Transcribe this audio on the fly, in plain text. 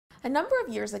A number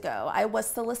of years ago, I was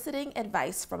soliciting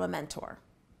advice from a mentor.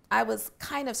 I was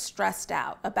kind of stressed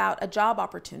out about a job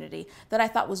opportunity that I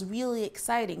thought was really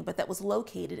exciting, but that was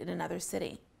located in another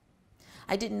city.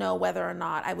 I didn't know whether or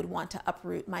not I would want to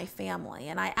uproot my family,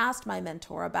 and I asked my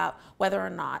mentor about whether or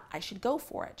not I should go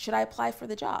for it. Should I apply for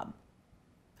the job?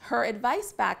 Her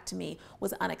advice back to me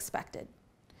was unexpected.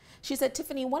 She said,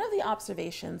 "Tiffany, one of the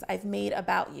observations I've made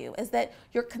about you is that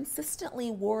you're consistently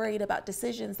worried about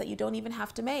decisions that you don't even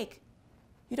have to make.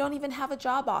 You don't even have a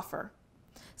job offer.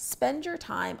 Spend your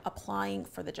time applying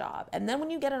for the job, and then when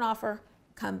you get an offer,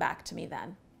 come back to me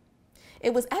then."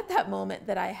 It was at that moment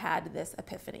that I had this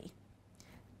epiphany.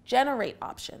 Generate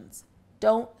options.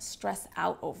 Don't stress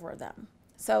out over them.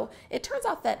 So it turns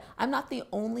out that I'm not the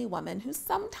only woman who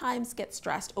sometimes gets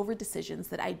stressed over decisions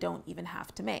that I don't even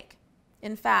have to make.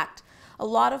 In fact, a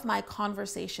lot of my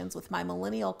conversations with my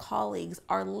millennial colleagues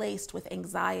are laced with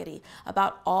anxiety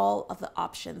about all of the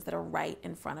options that are right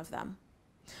in front of them.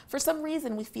 For some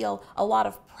reason, we feel a lot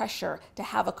of pressure to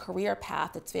have a career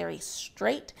path that's very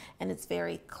straight and it's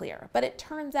very clear. But it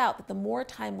turns out that the more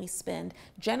time we spend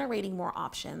generating more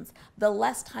options, the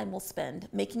less time we'll spend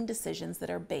making decisions that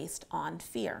are based on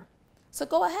fear. So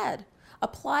go ahead,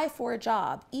 apply for a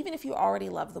job, even if you already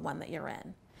love the one that you're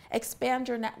in. Expand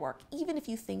your network, even if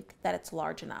you think that it's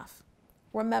large enough.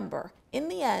 Remember, in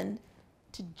the end,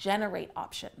 to generate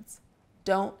options.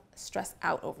 Don't stress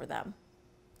out over them.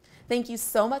 Thank you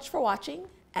so much for watching,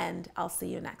 and I'll see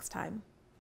you next time.